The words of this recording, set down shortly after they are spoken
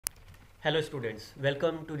Hello students,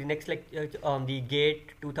 welcome to the next lecture on the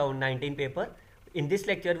GATE 2019 paper. In this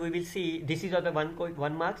lecture we will see, this is the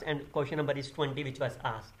one marks and question number is 20 which was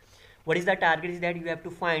asked. What is the target is that you have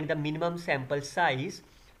to find the minimum sample size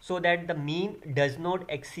so that the mean does not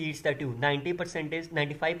exceeds the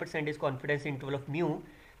 95% is confidence interval of mu,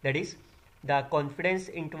 that is the confidence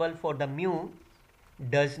interval for the mu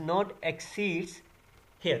does not exceeds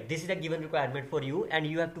here. This is a given requirement for you and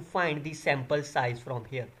you have to find the sample size from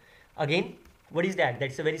here. Again, what is that?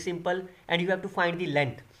 That's a very simple, and you have to find the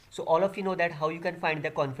length. So all of you know that how you can find the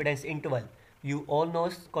confidence interval. You all know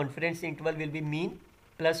confidence interval will be mean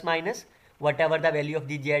plus minus whatever the value of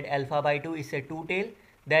the z alpha by 2 is a two-tail,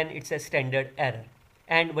 then it's a standard error.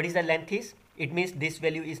 And what is the length is? It means this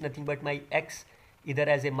value is nothing but my x either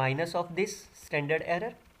as a minus of this standard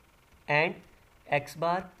error and x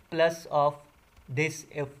bar plus of this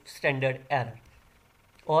standard error.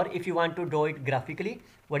 Or if you want to draw it graphically,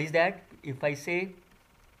 what is that? If I say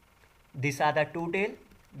these are the two tail,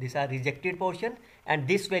 these are rejected portion, and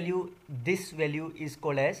this value is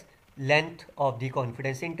called as length of the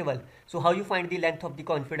confidence interval. So how you find the length of the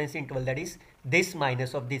confidence interval? That is this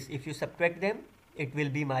minus of this. If you subtract them, it will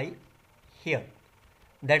be my here.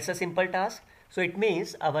 That's a simple task. So it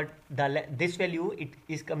means this value it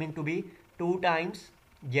is coming to be 2 times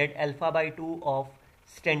z alpha by 2 of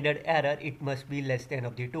standard error. It must be less than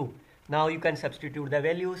of the 2. Now you can substitute the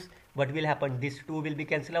values. What will happen? This 2 will be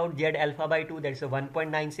cancelled out. Z alpha by 2, that is a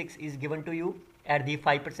 1.96 is given to you at the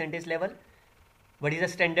 5% level. What is the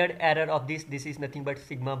standard error of this? This is nothing but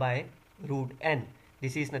sigma by root n.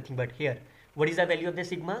 This is nothing but here. What is the value of the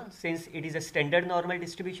sigma? Since it is a standard normal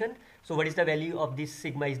distribution, so what is the value of this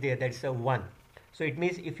sigma is there? That's a 1. So it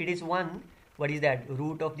means if it is 1, what is that?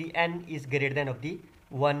 Root of the n is greater than of the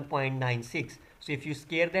 1.96. So if you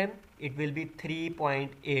scale them, it will be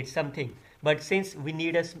 3.8 something. But since we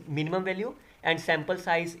need a minimum value and sample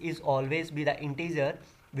size is always be the integer,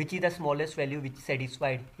 which is the smallest value which is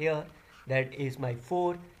satisfied here, that is my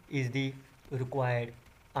 4 is the required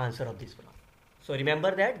answer of this problem. So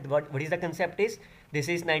remember that what is the concept is, this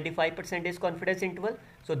is 95% is confidence interval.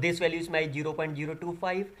 So this value is my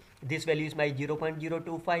 0.025, this value is my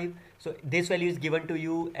 0.025. So this value is given to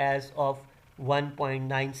you as of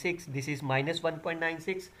 1.96. This is minus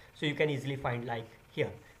 1.96. So you can easily find like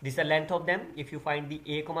here. This is the length of them. If you find the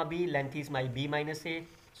a comma b, length is my b minus a.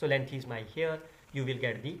 So length is my here. You will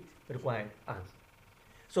get the required answer.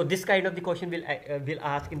 So this kind of the question will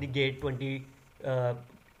ask in the GATE 20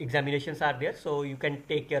 examinations are there. So you can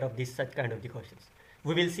take care of this such kind of the questions.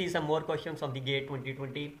 We will see some more questions on the GATE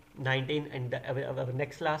 2019 and our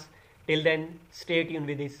next class. Till then, stay tuned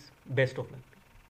with this. Best of luck.